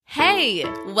Hey,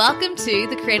 welcome to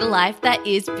the Create a Life That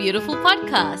Is Beautiful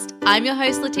podcast. I'm your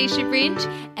host, Letitia Ringe,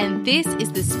 and this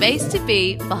is the space to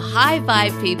be for high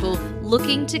vibe people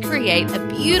looking to create a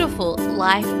beautiful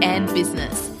life and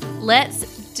business.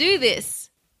 Let's do this.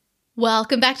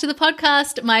 Welcome back to the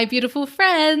podcast, my beautiful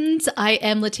friends. I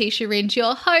am Letitia Ringe,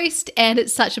 your host, and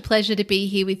it's such a pleasure to be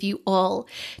here with you all.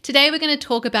 Today, we're going to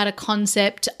talk about a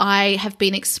concept I have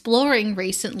been exploring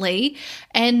recently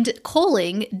and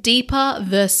calling deeper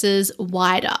versus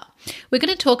wider. We're going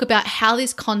to talk about how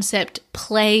this concept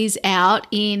plays out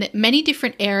in many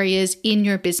different areas in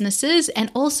your businesses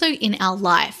and also in our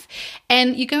life.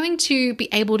 And you're going to be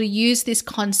able to use this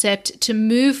concept to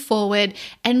move forward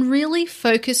and really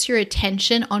focus your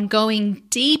attention on going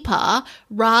deeper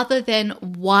rather than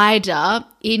wider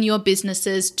in your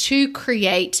businesses to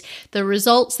create the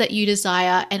results that you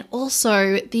desire and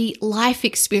also the life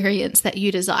experience that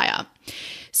you desire.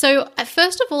 So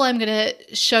first of all, I'm going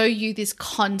to show you this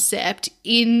concept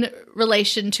in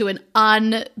relation to an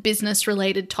un-business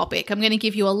related topic. I'm going to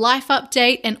give you a life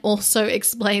update and also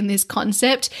explain this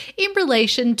concept in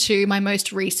relation to my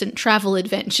most recent travel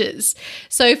adventures.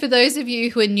 So for those of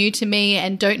you who are new to me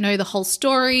and don't know the whole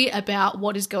story about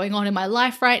what is going on in my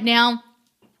life right now,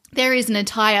 there is an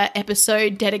entire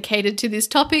episode dedicated to this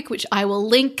topic, which I will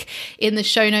link in the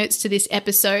show notes to this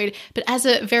episode. But as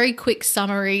a very quick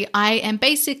summary, I am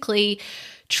basically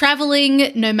traveling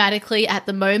nomadically at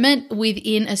the moment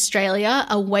within Australia,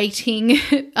 awaiting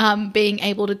being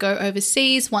able to go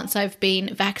overseas once I've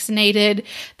been vaccinated.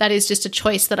 That is just a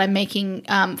choice that I'm making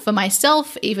for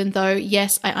myself, even though,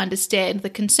 yes, I understand the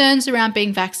concerns around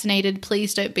being vaccinated.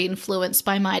 Please don't be influenced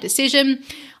by my decision.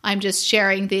 I'm just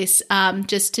sharing this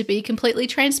just to be completely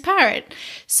transparent.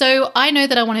 So I know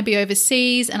that I want to be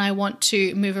overseas and I want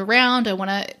to move around. I want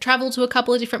to travel to a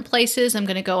couple of different places. I'm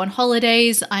going to go on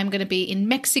holidays. I'm going to be in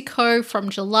Mexico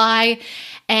from July.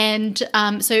 And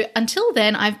so until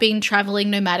then, I've been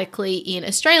traveling nomadically in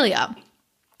Australia.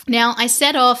 Now, I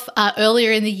set off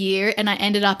earlier in the year and I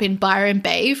ended up in Byron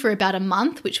Bay for about a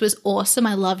month, which was awesome.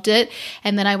 I loved it.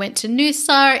 And then I went to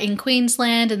Noosa in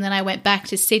Queensland, and then I went back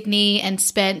to Sydney and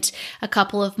spent a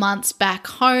couple of months back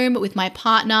home with my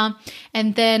partner.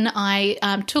 And then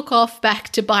I took off back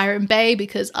to Byron Bay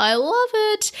because I love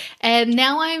it. And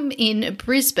now I'm in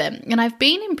Brisbane, and I've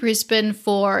been in Brisbane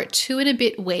for 2 and a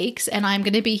bit weeks, and I'm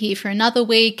going to be here for another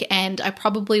week, and I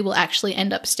probably will actually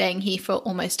end up staying here for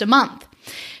almost a month.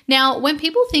 Now, when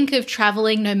people think of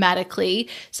traveling nomadically,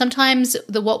 sometimes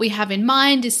what we have in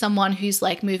mind is someone who's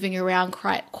like moving around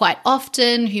quite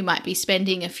often, who might be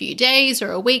spending a few days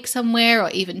or a week somewhere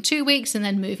or even 2 weeks and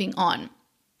then moving on.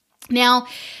 Now,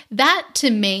 that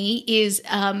to me is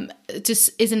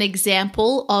is an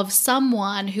example of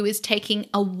someone who is taking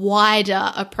a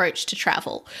wider approach to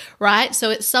travel, right? So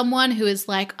it's someone who is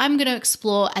like, I'm going to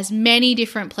explore as many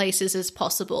different places as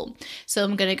possible. So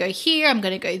I'm going to go here, I'm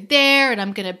going to go there, and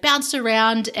I'm going to bounce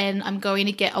around, and I'm going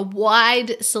to get a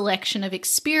wide selection of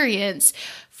experience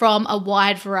from a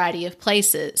wide variety of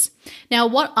places. Now,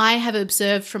 what I have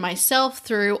observed for myself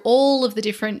through all of the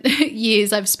different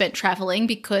years I've spent traveling,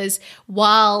 because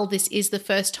while this is the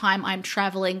first time I'm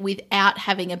traveling without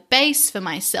having a base for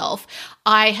myself,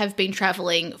 I have been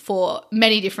traveling for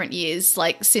many different years,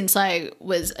 like since I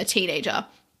was a teenager.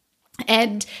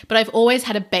 But I've always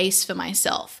had a base for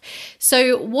myself.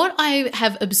 So what I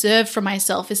have observed for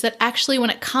myself is that actually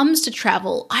when it comes to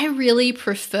travel, I really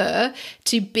prefer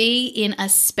to be in a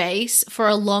space for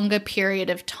a longer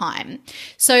period of time.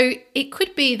 So it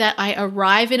could be that I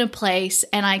arrive in a place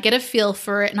and I get a feel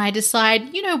for it and I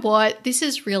decide, you know what, this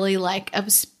is really like a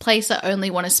place I only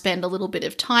want to spend a little bit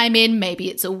of time in. Maybe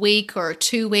it's a week or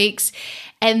 2 weeks.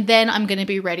 And then I'm going to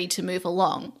be ready to move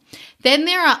along. Then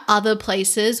there are other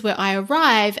places where I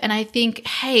arrive and I think,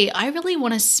 hey, I really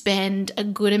want to spend a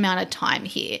good amount of time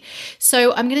here.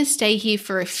 So I'm going to stay here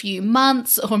for a few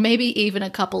months or maybe even a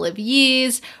couple of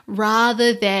years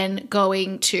rather than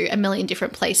going to a million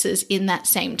different places in that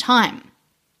same time.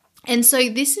 And so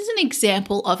this is an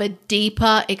example of a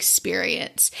deeper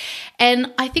experience.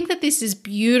 And I think that this is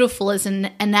beautiful as an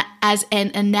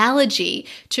analogy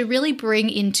to really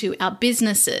bring into our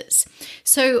businesses.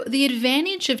 So the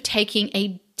advantage of taking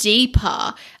a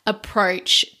deeper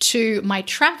approach to my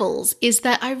travels is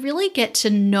that I really get to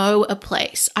know a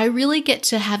place. I really get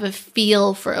to have a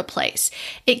feel for a place.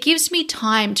 It gives me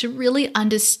time to really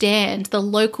understand the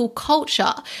local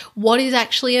culture, what is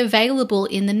actually available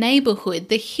in the neighborhood,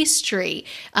 the history.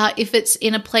 If it's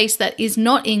in a place that is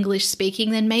not English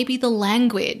speaking, then maybe the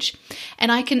language.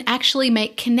 And I can actually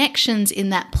make connections in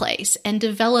that place and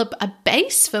develop a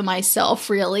base for myself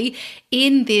really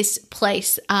in this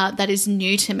place that is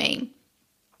new to me.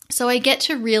 So I get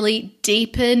to really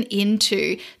deepen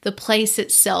into the place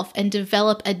itself and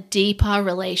develop a deeper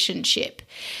relationship.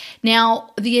 Now,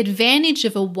 the advantage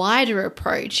of a wider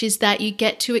approach is that you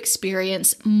get to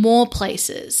experience more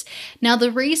places. Now,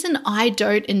 the reason I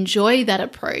don't enjoy that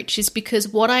approach is because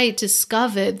what I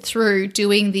discovered through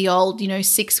doing the old,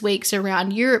 6 weeks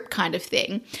around Europe kind of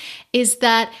thing, is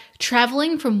that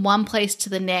traveling from one place to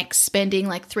the next, spending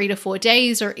like 3 to 4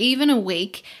 days or even a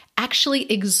week,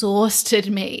 actually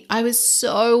exhausted me. I was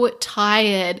so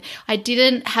tired. I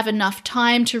didn't have enough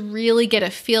time to really get a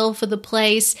feel for the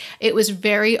place. It was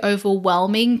very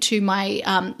overwhelming to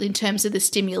my, in terms of the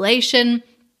stimulation.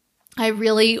 I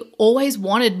really always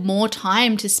wanted more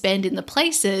time to spend in the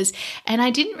places, and I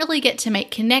didn't really get to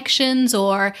make connections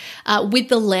or with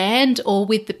the land or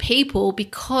with the people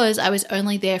because I was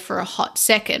only there for a hot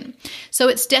second. So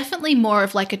it's definitely more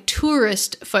of like a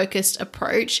tourist-focused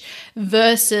approach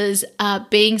versus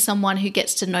being someone who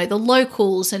gets to know the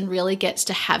locals and really gets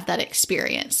to have that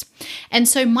experience. And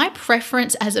so my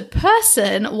preference as a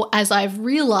person, as I've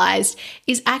realized,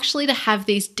 is actually to have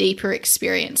these deeper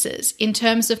experiences. In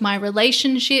terms of my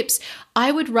relationships,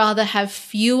 I would rather have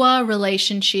fewer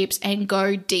relationships and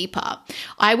go deeper.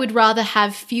 I would rather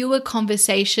have fewer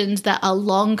conversations that are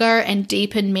longer and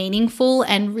deep and meaningful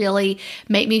and really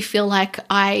make me feel like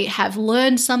I have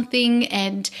learned something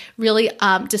and really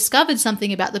discovered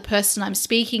something about the person I'm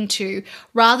speaking to,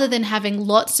 rather than having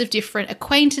lots of different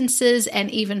acquaintances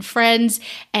and even friends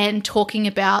and talking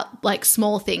about like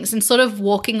small things and sort of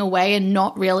walking away and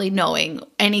not really knowing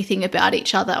anything about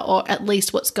each other, or at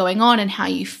least what's going on and how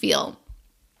you feel.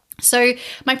 So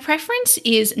my preference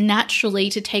is naturally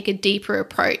to take a deeper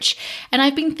approach. And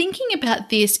I've been thinking about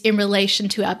this in relation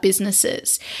to our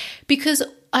businesses, because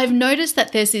I've noticed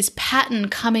that there's this pattern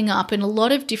coming up in a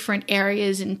lot of different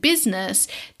areas in business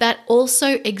that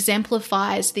also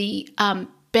exemplifies the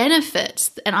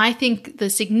benefits, and I think the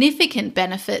significant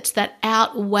benefits that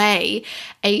outweigh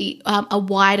a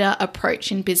wider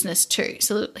approach in business too.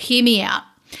 So hear me out.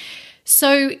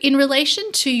 So in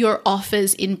relation to your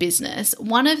offers in business,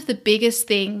 one of the biggest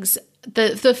things,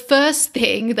 the first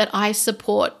thing that I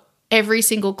support every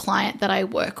single client that I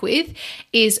work with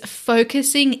is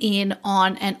focusing in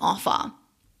on an offer.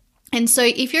 And so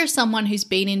if you're someone who's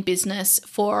been in business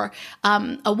for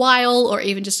a while, or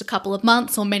even just a couple of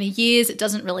months or many years, it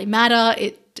doesn't really matter.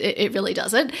 It really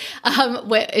doesn't.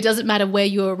 It doesn't matter where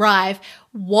you arrive.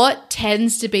 What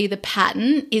tends to be the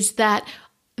pattern is that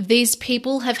these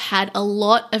people have had a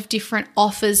lot of different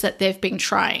offers that they've been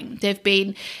trying. They've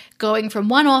been going from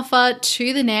one offer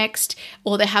to the next,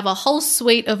 or they have a whole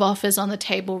suite of offers on the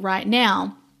table right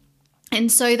now.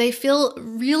 And so they feel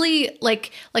really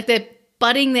like they're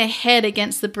butting their head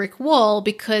against the brick wall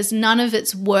because none of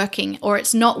it's working, or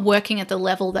it's not working at the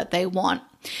level that they want.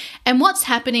 And what's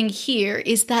happening here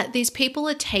is that these people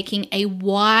are taking a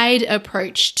wide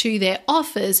approach to their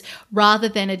offers rather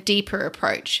than a deeper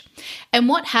approach. And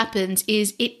what happens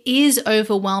is it is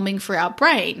overwhelming for our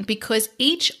brain because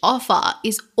each offer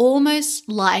is almost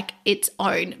like its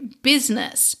own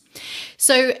business.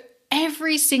 So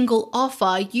every single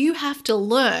offer, you have to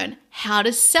learn how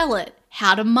to sell it,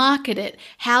 how to market it,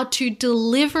 how to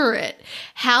deliver it,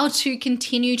 how to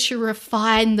continue to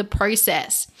refine the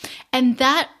process. And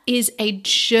that is a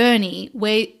journey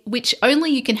which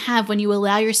only you can have when you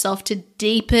allow yourself to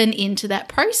deepen into that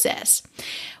process.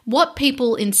 What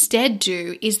people instead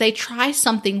do is they try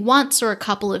something once or a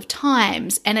couple of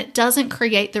times and it doesn't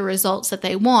create the results that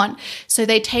they want. So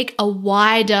they take a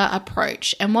wider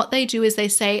approach. And what they do is they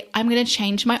say, I'm going to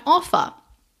change my offer,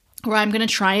 or I'm going to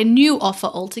try a new offer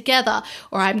altogether,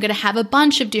 or I'm going to have a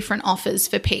bunch of different offers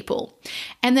for people.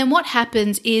 And then what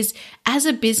happens is, as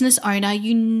a business owner,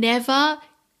 you never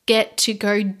get to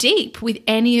go deep with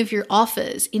any of your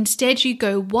offers. Instead, you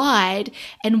go wide.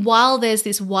 And while there's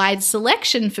this wide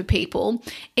selection for people,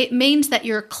 it means that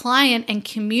your client and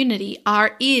community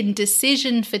are in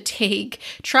decision fatigue,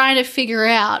 trying to figure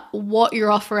out what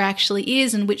your offer actually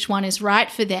is and which one is right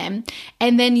for them.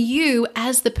 And then you,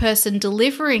 as the person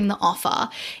delivering the offer,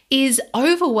 is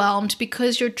overwhelmed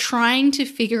because you're trying to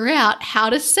figure out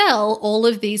how to sell all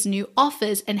of these new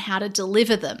offers and how to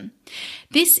deliver them.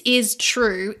 This is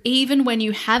true even when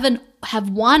you have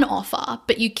one offer,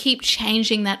 but you keep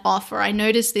changing that offer. I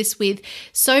notice this with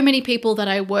so many people that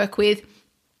I work with,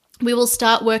 we will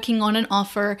start working on an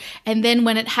offer, and then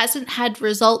when it hasn't had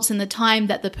results in the time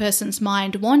that the person's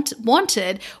mind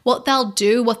wanted, what they'll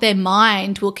do, what their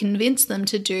mind will convince them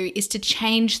to do, is to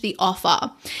change the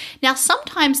offer. Now,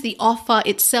 sometimes the offer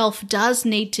itself does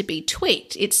need to be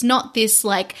tweaked. It's not this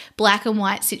like black and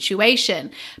white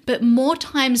situation, but more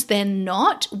times than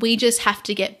not, we just have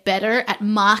to get better at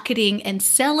marketing and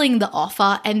selling the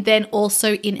offer, and then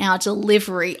also in our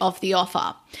delivery of the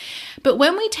offer. But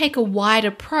when we take a wide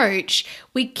approach,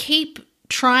 we keep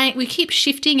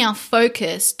shifting our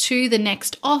focus to the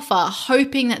next offer,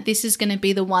 hoping that this is going to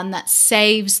be the one that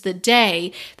saves the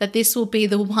day, that this will be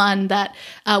the one that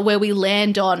where we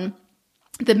land on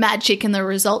the magic and the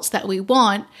results that we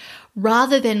want,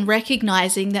 rather than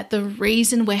recognizing that the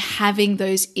reason we're having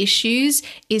those issues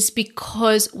is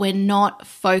because we're not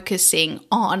focusing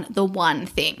on the one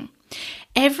thing.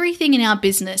 Everything in our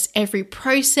business, every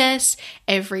process,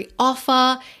 every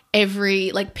offer, every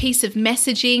piece of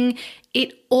messaging,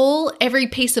 every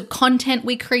piece of content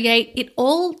we create, it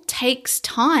all takes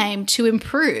time to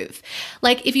improve.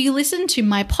 Like if you listen to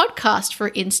my podcast, for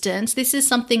instance, this is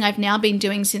something I've now been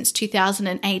doing since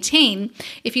 2018.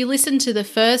 If you listen to the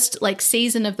first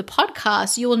season of the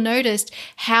podcast, you will notice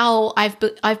how I've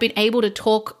been able to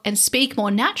talk and speak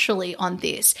more naturally on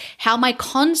this, how my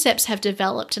concepts have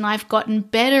developed and I've gotten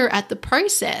better at the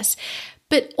process.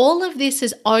 But all of this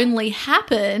has only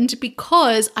happened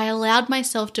because I allowed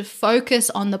myself to focus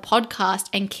on the podcast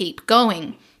and keep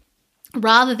going,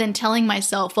 rather than telling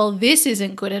myself, well, this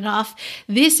isn't good enough,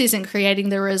 this isn't creating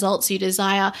the results you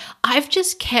desire. I've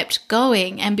just kept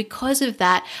going. And because of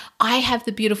that, I have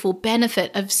the beautiful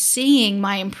benefit of seeing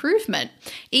my improvement,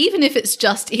 even if it's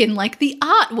just in the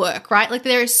artwork, right? Like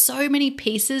there are so many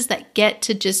pieces that get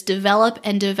to just develop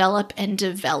and develop and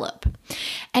develop.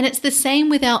 And it's the same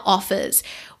with our offers.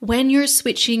 When you're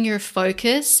switching your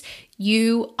focus,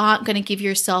 you aren't going to give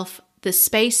yourself the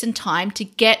space and time to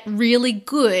get really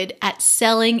good at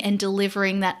selling and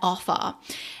delivering that offer.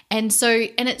 And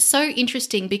it's so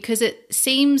interesting because it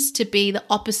seems to be the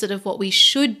opposite of what we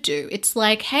should do. It's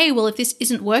like, hey, well, if this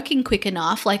isn't working quick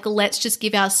enough, let's just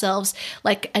give ourselves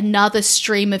another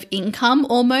stream of income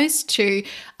almost to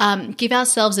give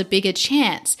ourselves a bigger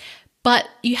chance. But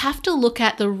you have to look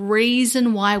at the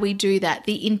reason why we do that,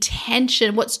 the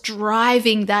intention, what's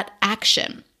driving that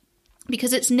action.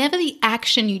 Because it's never the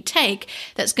action you take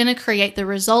that's going to create the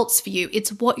results for you.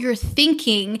 It's what you're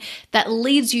thinking that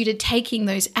leads you to taking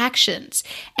those actions.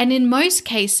 And in most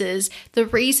cases, the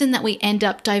reason that we end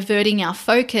up diverting our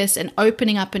focus and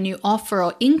opening up a new offer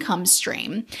or income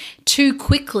stream too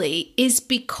quickly is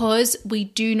because we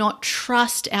do not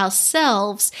trust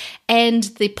ourselves and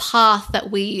the path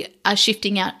that we are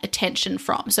shifting our attention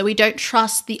from. So we don't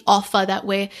trust the offer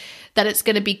that it's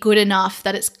going to be good enough,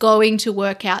 that it's going to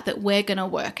work out, that we're going to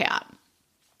work out.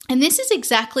 And this is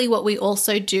exactly what we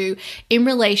also do in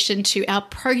relation to our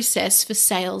process for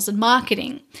sales and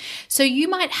marketing. So you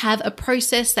might have a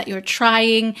process that you're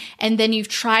trying, and then you've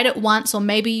tried it once, or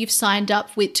maybe you've signed up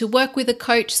to work with a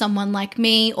coach, someone like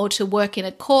me, or to work in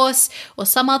a course or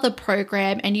some other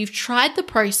program, and you've tried the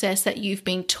process that you've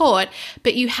been taught,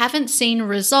 but you haven't seen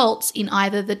results in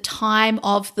either the time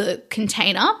of the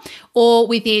container or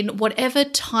within whatever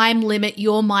time limit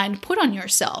your mind put on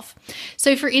yourself.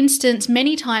 So for instance,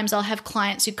 many times I'll have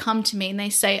clients who come to me and they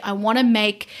say, I want to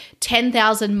make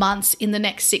 10,000 months in the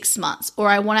next 6 months, or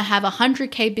I want to have a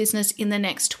 100K business in the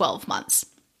next 12 months.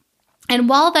 And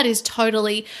while that is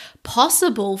totally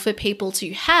possible for people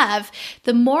to have,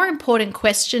 the more important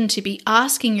question to be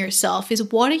asking yourself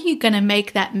is, what are you going to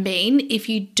make that mean if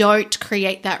you don't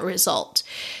create that result?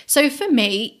 So for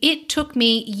me, it took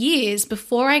me years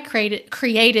before I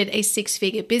created a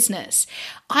 6-figure business.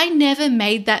 I never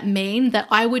made that mean that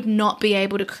I would not be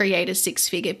able to create a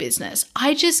 6-figure business.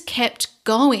 I just kept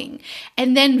going.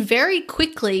 And then very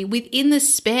quickly, within the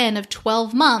span of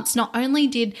 12 months, not only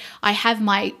did I have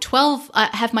my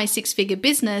 6-figure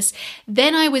business,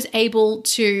 then I was able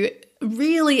to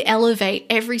really elevate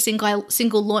every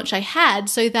single launch I had,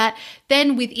 so that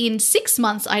then within 6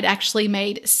 months, I'd actually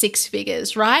made 6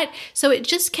 figures, right? So it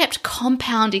just kept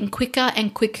compounding quicker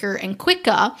and quicker and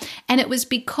quicker. And it was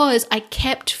because I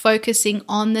kept focusing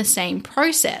on the same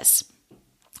process.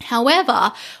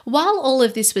 However, while all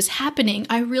of this was happening,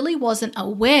 I really wasn't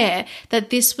aware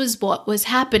that this was what was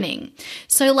happening.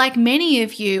 So like many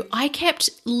of you, I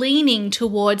kept leaning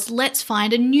towards, let's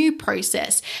find a new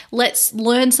process. Let's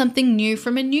learn something new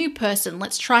from a new person.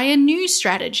 Let's try a new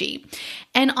strategy.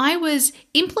 And I was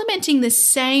implementing the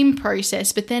same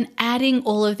process, but then adding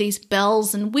all of these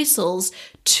bells and whistles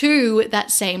to that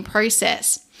same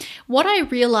process. What I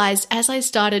realized as I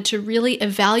started to really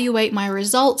evaluate my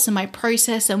results and my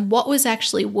process and what was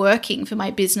actually working for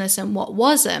my business and what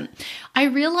wasn't, I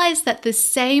realized that the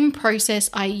same process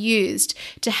I used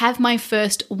to have my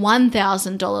first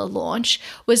 $1,000 launch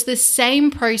was the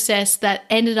same process that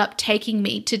ended up taking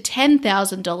me to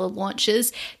 $10,000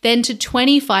 launches, then to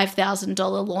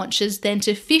 $25,000 launches, then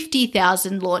to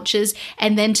 $50,000 launches,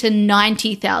 and then to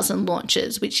 $90,000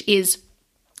 launches, which is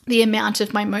the amount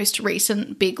of my most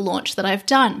recent big launch that I've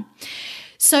done.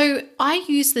 So I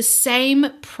use the same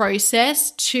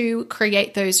process to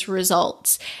create those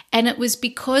results. And it was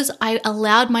because I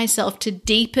allowed myself to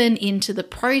deepen into the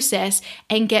process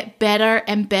and get better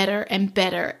and better and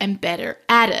better and better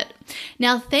at it.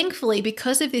 Now, thankfully,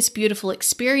 because of this beautiful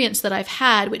experience that I've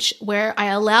had, where I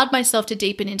allowed myself to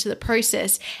deepen into the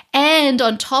process, and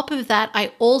on top of that,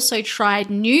 I also tried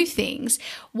new things,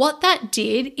 what that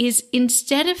did is,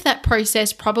 instead of that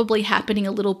process probably happening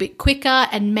a little bit quicker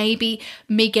and maybe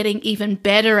me getting even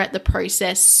better at the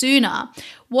process sooner,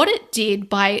 what it did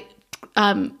by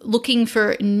looking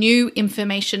for new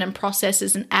information and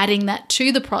processes and adding that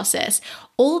to the process,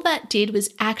 all that did was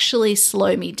actually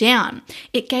slow me down.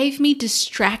 It gave me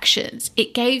distractions.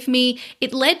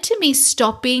 It led to me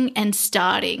stopping and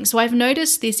starting. So I've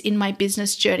noticed this in my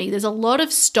business journey. There's a lot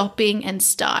of stopping and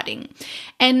starting.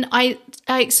 And I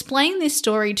explain this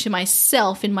story to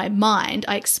myself in my mind.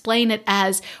 I explain it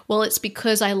as, well, it's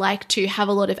because I like to have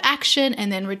a lot of action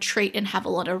and then retreat and have a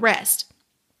lot of rest.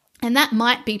 And that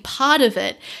might be part of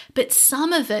it, but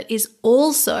some of it is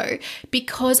also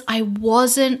because I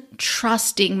wasn't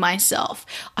trusting myself.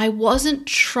 I wasn't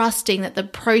trusting that the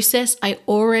process I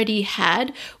already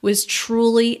had was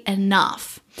truly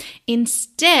enough.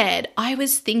 Instead, I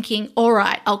was thinking, all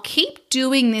right, I'll keep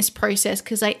doing this process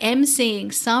because I am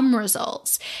seeing some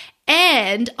results.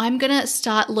 And I'm going to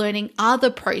start learning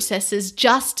other processes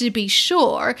just to be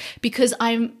sure, because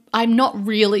I'm not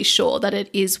really sure that it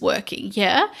is working,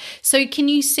 yeah? So can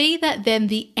you see that then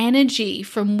the energy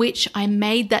from which I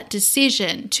made that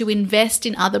decision to invest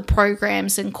in other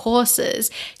programs and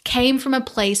courses came from a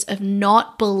place of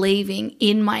not believing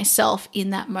in myself in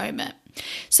that moment?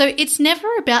 So it's never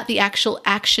about the actual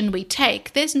action we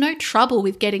take. There's no trouble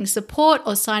with getting support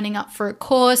or signing up for a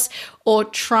course or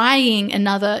trying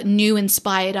another new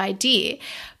inspired idea.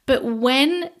 But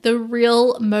when the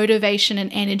real motivation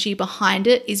and energy behind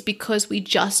it is because we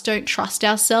just don't trust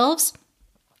ourselves,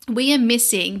 we are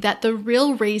missing that the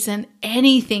real reason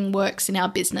anything works in our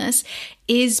business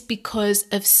is because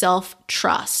of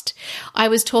self-trust. I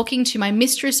was talking to my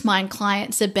Mistress Mind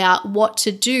clients about what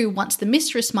to do once the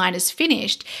Mistress Mind is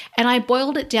finished, and I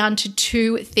boiled it down to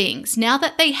two things. Now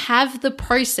that they have the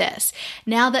process,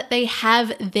 now that they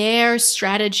have their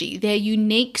strategy, their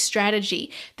unique strategy,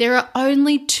 there are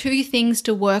only two things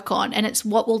to work on, and it's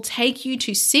what will take you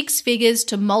to 6 figures,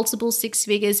 to multiple 6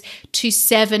 figures, to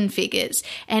 7 figures.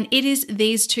 And it is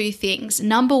these two things.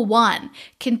 Number one,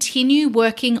 continue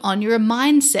working on your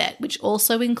mindset, which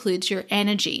also includes your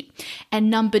energy. And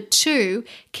number two,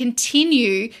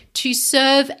 continue to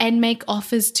serve and make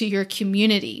offers to your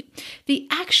community. The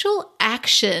actual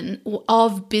action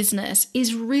of business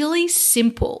is really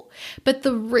simple, but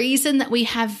the reason that we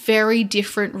have very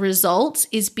different results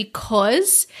is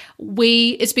because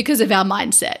it's because of our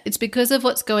mindset. It's because of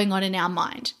what's going on in our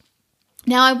mind.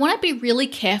 Now, I want to be really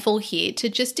careful here to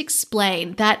just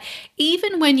explain that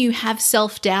even when you have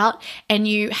self-doubt and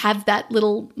you have that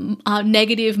little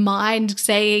negative mind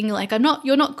saying like,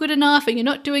 you're not good enough and you're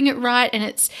not doing it right, and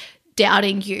it's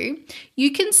doubting you,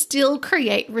 you can still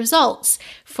create results.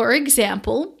 For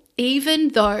example, even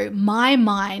though my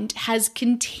mind has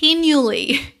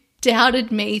continually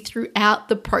doubted me throughout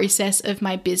the process of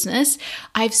my business,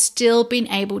 I've still been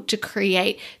able to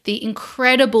create the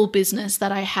incredible business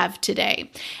that I have today.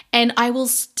 And I will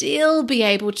still be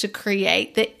able to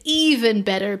create the even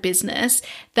better business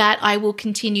that I will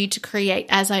continue to create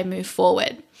as I move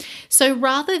forward. So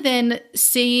rather than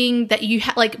seeing that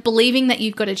believing that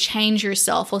you've got to change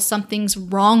yourself or something's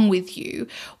wrong with you,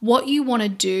 what you want to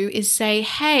do is say,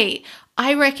 hey,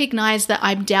 I recognize that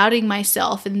I'm doubting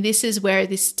myself, and this is where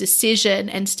this decision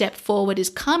and step forward is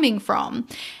coming from.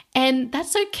 And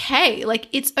that's okay.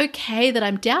 It's okay that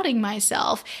I'm doubting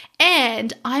myself,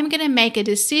 and I'm going to make a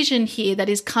decision here that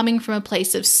is coming from a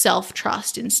place of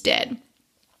self-trust instead.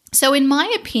 So in my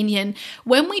opinion,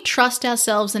 when we trust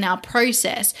ourselves in our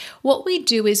process, what we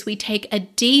do is we take a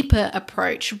deeper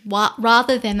approach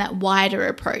rather than that wider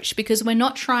approach, because we're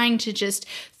not trying to just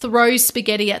throw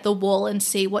spaghetti at the wall and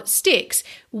see what sticks.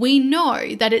 We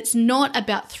know that it's not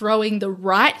about throwing the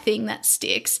right thing that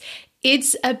sticks.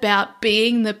 It's about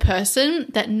being the person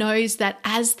that knows that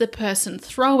as the person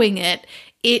throwing it,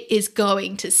 it is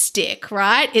going to stick,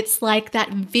 right? It's like that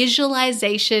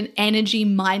visualization, energy,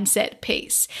 mindset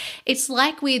piece. It's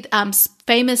like with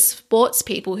famous sports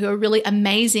people who are really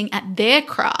amazing at their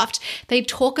craft. They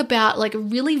talk about like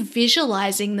really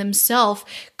visualizing themselves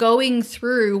going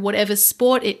through whatever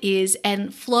sport it is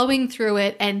and flowing through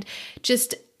it and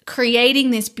just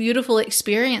creating this beautiful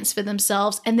experience for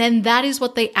themselves, and then that is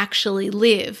what they actually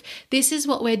live. This is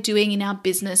what we're doing in our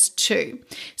business too.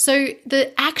 So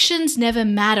the actions never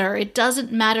matter. It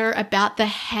doesn't matter about the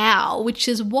how, which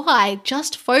is why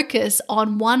just focus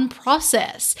on one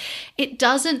process. It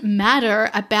doesn't matter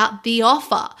about the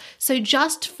offer. So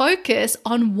just focus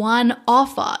on one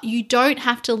offer. You don't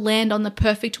have to land on the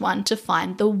perfect one to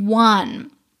find the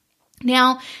one.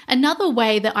 Now, another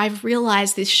way that I've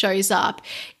realized this shows up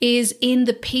is in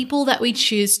the people that we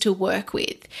choose to work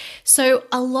with. So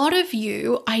a lot of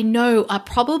you I know are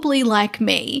probably like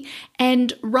me,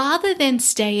 and rather than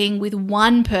staying with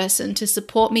one person to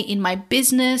support me in my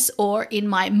business or in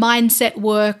my mindset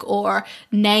work or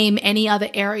name any other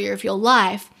area of your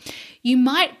life, you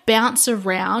might bounce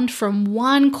around from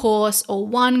one course or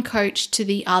one coach to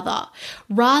the other,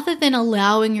 rather than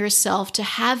allowing yourself to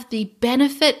have the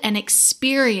benefit and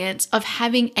experience of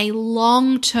having a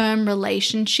long-term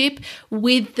relationship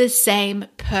with the same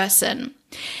person.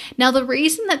 Now, the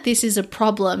reason that this is a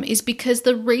problem is because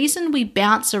the reason we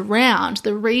bounce around,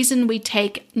 the reason we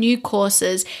take new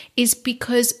courses is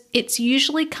because it's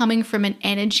usually coming from an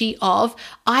energy of,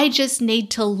 I just need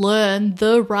to learn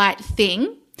the right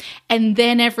thing, and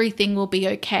then everything will be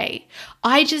okay.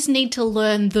 I just need to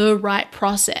learn the right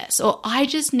process, or I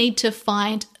just need to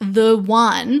find the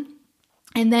one,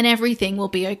 and then everything will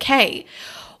be okay.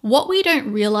 What we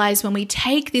don't realize when we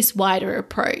take this wider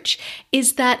approach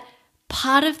is that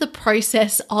part of the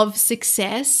process of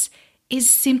success is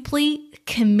simply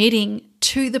committing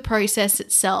to the process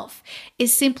itself,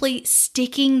 is simply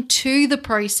sticking to the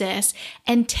process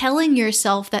and telling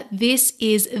yourself that this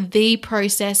is the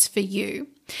process for you.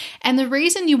 And the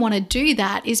reason you want to do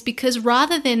that is because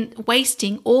rather than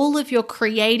wasting all of your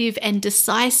creative and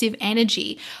decisive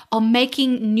energy on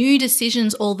making new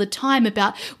decisions all the time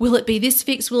about, will it be this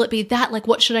fix? Will it be that? Like,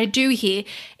 what should I do here?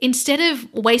 Instead of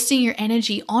wasting your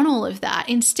energy on all of that,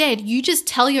 instead, you just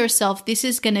tell yourself this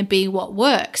is going to be what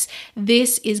works.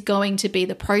 This is going to be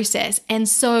the process. And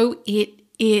so it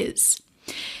is.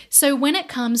 So when it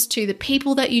comes to the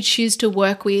people that you choose to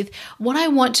work with, what I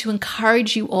want to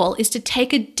encourage you all is to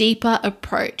take a deeper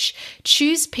approach.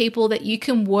 Choose people that you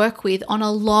can work with on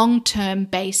a long-term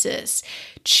basis.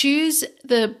 Choose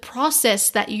the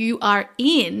process that you are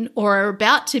in or are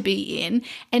about to be in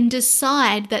and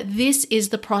decide that this is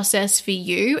the process for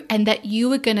you and that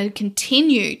you are going to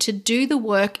continue to do the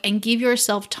work and give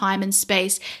yourself time and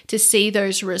space to see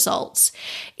those results.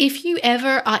 If you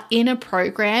ever are in a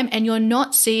program and you're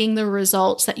not seeing the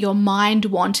results that your mind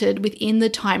wanted within the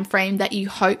time frame that you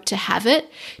hope to have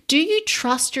it, do you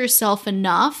trust yourself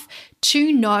enough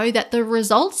to know that the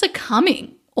results are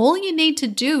coming? All you need to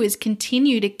do is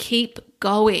continue to keep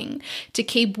going, to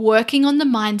keep working on the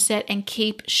mindset and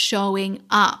keep showing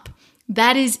up.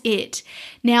 That is it.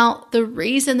 Now, the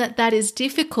reason that is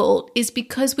difficult is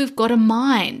because we've got a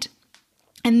mind.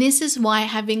 And this is why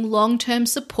having long-term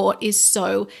support is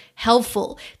so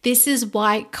helpful. This is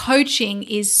why coaching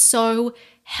is so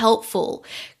helpful.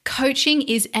 Coaching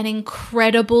is an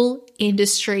incredible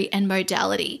industry and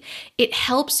modality. It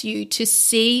helps you to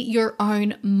see your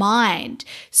own mind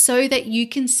so that you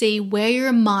can see where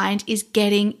your mind is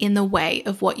getting in the way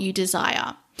of what you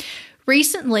desire.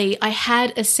 Recently, I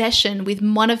had a session with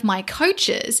one of my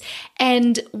coaches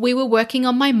and we were working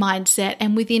on my mindset,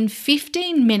 and within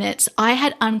 15 minutes, I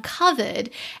had uncovered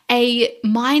a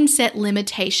mindset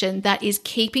limitation that is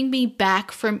keeping me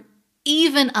back from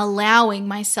even allowing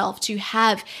myself to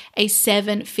have a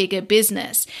 7-figure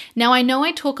business. Now, I know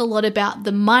I talk a lot about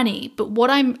the money, but what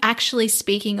I'm actually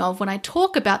speaking of when I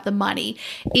talk about the money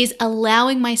is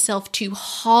allowing myself to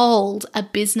hold a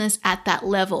business at that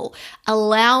level,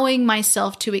 allowing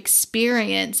myself to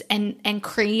experience and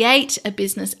create a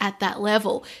business at that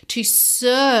level, to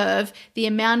serve the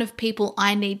amount of people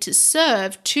I need to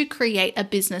serve to create a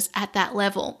business at that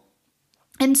level.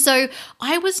 And so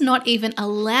I was not even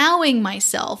allowing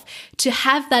myself to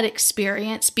have that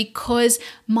experience because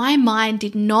my mind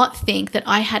did not think that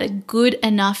I had a good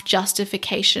enough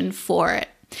justification for it.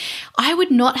 I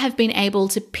would not have been able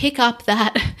to pick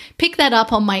that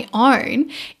up on my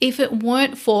own if it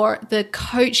weren't for the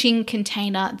coaching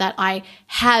container that I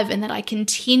have and that I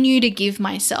continue to give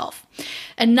myself.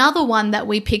 Another one that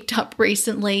we picked up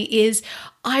recently is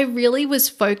I really was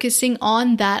focusing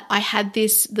on that I had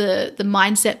the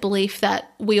mindset belief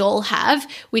that we all have,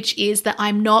 which is that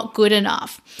I'm not good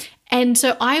enough. And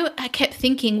so I kept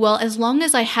thinking, well, as long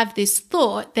as I have this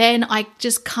thought, then I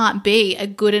just can't be a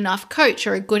good enough coach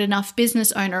or a good enough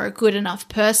business owner or a good enough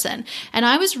person. And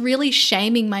I was really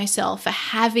shaming myself for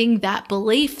having that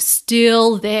belief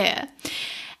still there.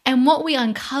 And what we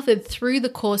uncovered through the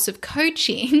course of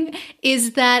coaching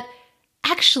is that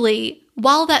actually,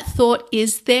 while that thought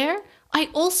is there, I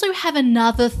also have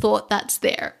another thought that's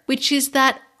there, which is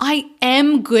that I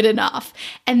am good enough.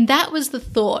 And that was the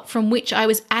thought from which I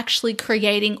was actually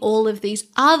creating all of these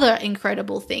other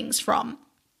incredible things from.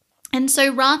 And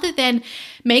so rather than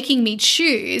making me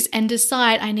choose and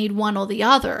decide I need one or the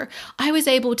other, I was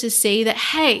able to see that,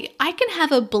 hey, I can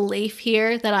have a belief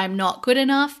here that I'm not good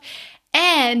enough,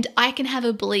 and I can have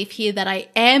a belief here that I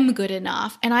am good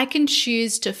enough, and I can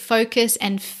choose to focus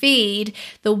and feed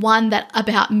the one that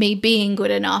about me being good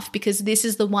enough, because this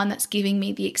is the one that's giving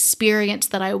me the experience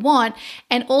that I want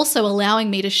and also allowing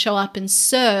me to show up and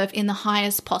serve in the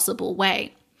highest possible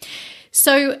way.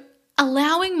 So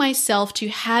allowing myself to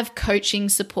have coaching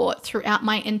support throughout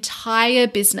my entire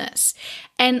business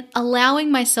and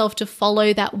allowing myself to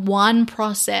follow that one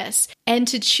process and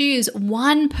to choose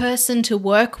one person to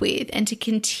work with and to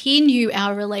continue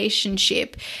our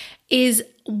relationship is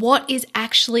what is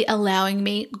actually allowing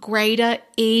me greater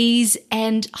ease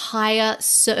and higher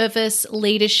service,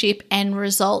 leadership, and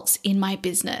results in my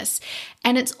business.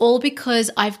 And it's all because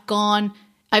I've done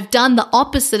the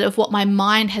opposite of what my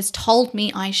mind has told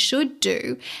me I should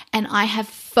do, and I have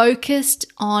focused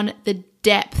on the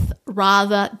depth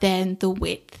rather than the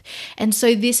width. And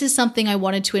so this is something I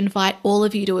wanted to invite all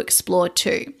of you to explore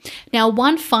too. Now,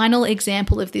 one final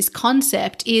example of this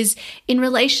concept is in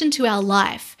relation to our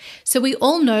life. So we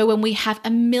all know when we have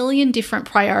a million different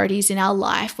priorities in our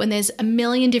life, when there's a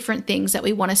million different things that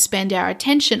we want to spend our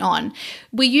attention on,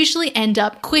 we usually end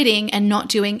up quitting and not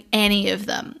doing any of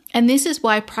them. And this is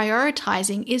why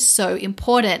prioritizing is so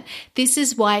important. This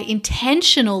is why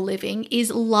intentional living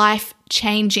is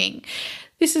life-changing.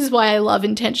 This is why I love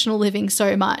intentional living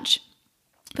so much.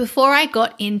 Before I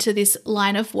got into this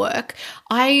line of work,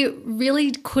 I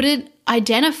really couldn't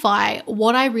identify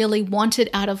what I really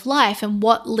wanted out of life and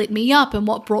what lit me up and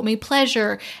what brought me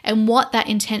pleasure and what that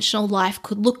intentional life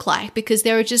could look like, because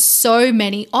there are just so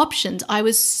many options. I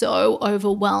was so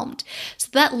overwhelmed. So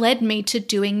that led me to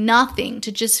doing nothing,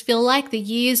 to just feel like the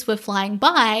years were flying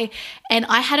by and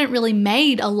I hadn't really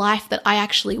made a life that I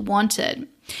actually wanted.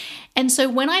 And so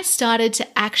when I started to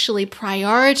actually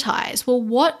prioritize, well,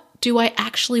 what do I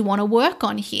actually want to work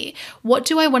on here? What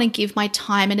do I want to give my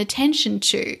time and attention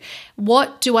to?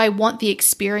 What do I want the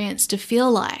experience to feel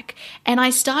like? And I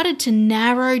started to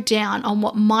narrow down on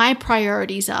what my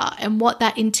priorities are and what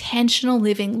that intentional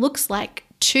living looks like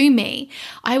to me.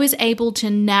 I was able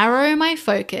to narrow my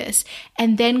focus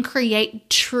and then create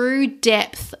true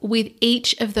depth with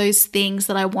each of those things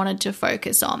that I wanted to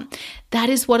focus on. That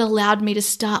is what allowed me to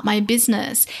start my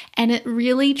business. And it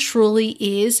really, truly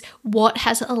is what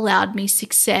has allowed me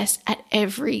success at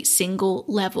every single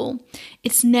level.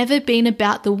 It's never been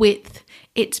about the width.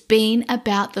 It's been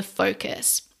about the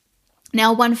focus.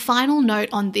 Now, one final note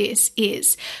on this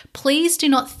is, please do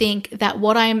not think that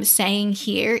what I'm saying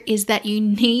here is that you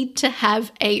need to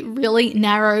have a really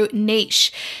narrow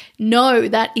niche. No,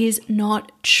 that is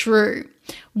not true.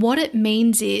 What it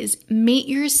means is meet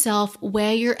yourself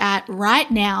where you're at right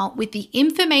now with the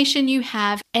information you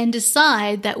have and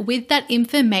decide that with that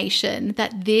information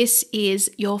that this is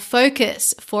your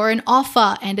focus for an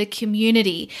offer and a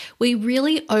community. We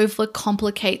really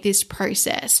overcomplicate this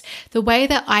process. The way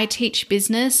that I teach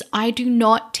business, I do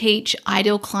not teach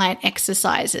ideal client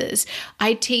exercises.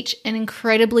 I teach an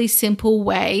incredibly simple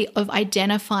way of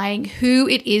identifying who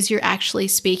it is you're actually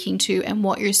speaking to and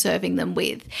what you're serving them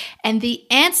with. And the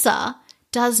answer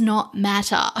does not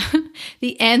matter.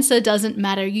 The answer doesn't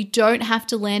matter. You don't have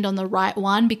to land on the right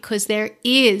one because there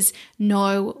is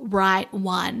no right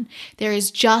one. There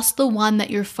is just the one that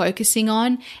you're focusing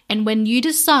on. And when you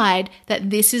decide that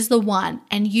this is the one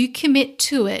and you commit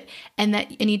to it and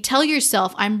you tell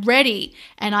yourself, I'm ready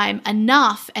and I'm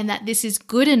enough and that this is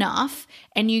good enough,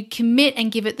 and you commit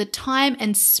and give it the time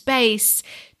and space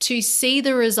to see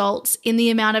the results in the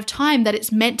amount of time that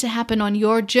it's meant to happen on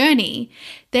your journey,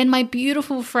 then my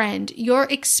beautiful friend, your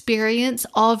experience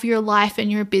of your life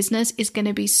and your business is going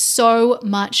to be so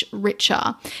much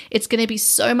richer. It's going to be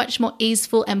so much more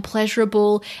easeful and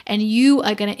pleasurable, and you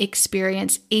are going to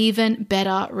experience even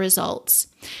better results.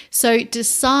 So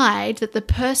decide that the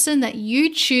person that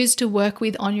you choose to work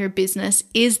with on your business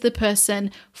is the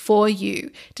person for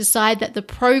you. Decide that the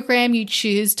program you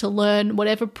choose to learn,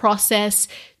 whatever process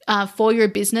for your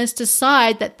business,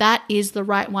 decide that that is the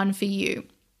right one for you.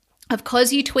 Of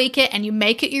course, you tweak it and you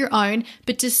make it your own,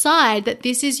 but decide that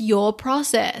this is your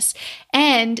process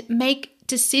and make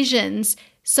decisions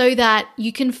so that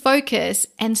you can focus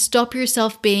and stop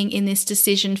yourself being in this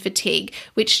decision fatigue,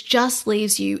 which just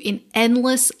leaves you in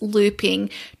endless looping,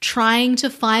 trying to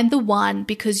find the one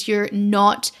because you're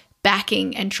not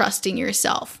backing and trusting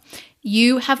yourself.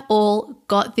 You have all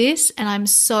got this, and I'm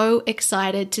so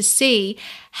excited to see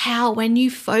how when you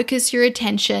focus your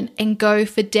attention and go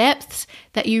for depths,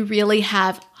 that you really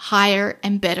have higher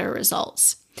and better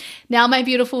results. Now, my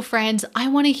beautiful friends, I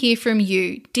want to hear from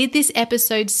you. Did this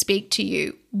episode speak to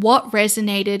you? What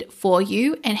resonated for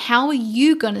you? And how are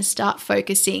you going to start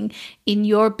focusing in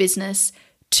your business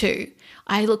too?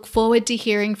 I look forward to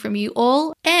hearing from you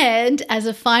all. And as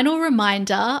a final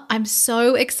reminder, I'm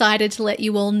so excited to let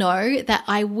you all know that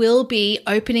I will be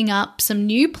opening up some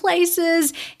new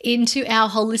places into our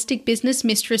Holistic Business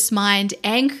Mistress Mind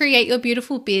and Create Your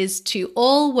Beautiful Biz to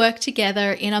all work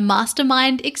together in a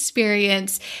mastermind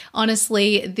experience.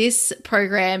 Honestly, this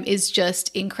program is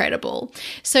just incredible.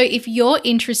 So if you're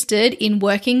interested in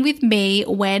working with me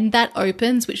when that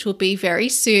opens, which will be very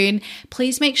soon,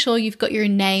 please make sure you've got your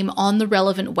name on the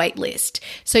relevant waitlist.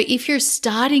 So if you're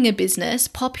starting a business,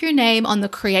 pop your name on the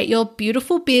Create Your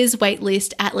Beautiful Biz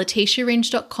waitlist at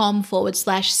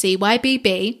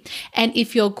letitiaringe.com/CYBB. And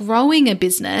if you're growing a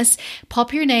business,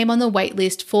 pop your name on the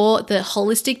waitlist for the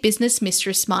Holistic Business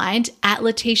Mistress Mind at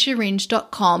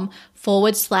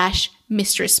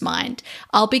letitiaringe.com/Mistress Mind.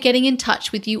 I'll be getting in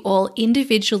touch with you all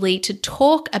individually to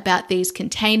talk about these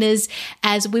containers,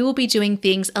 as we will be doing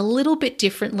things a little bit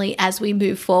differently as we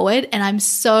move forward. And I'm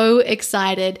so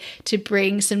excited to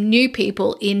bring some new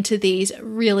people into these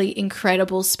really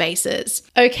incredible spaces.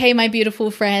 Okay, my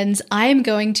beautiful friends, I am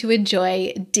going to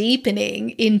enjoy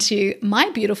deepening into my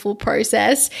beautiful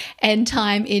process and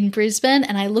time in Brisbane,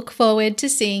 and I look forward to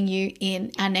seeing you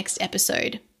in our next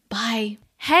episode. Bye.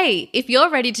 Hey, if you're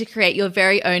ready to create your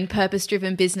very own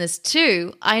purpose-driven business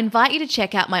too, I invite you to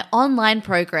check out my online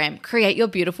program, Create Your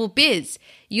Beautiful Biz.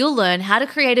 You'll learn how to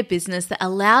create a business that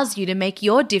allows you to make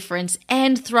your difference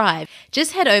and thrive.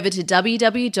 Just head over to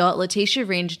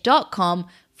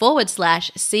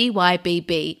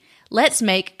www.letitiaringe.com/CYBB. Let's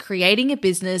make creating a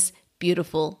business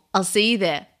beautiful. I'll see you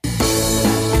there.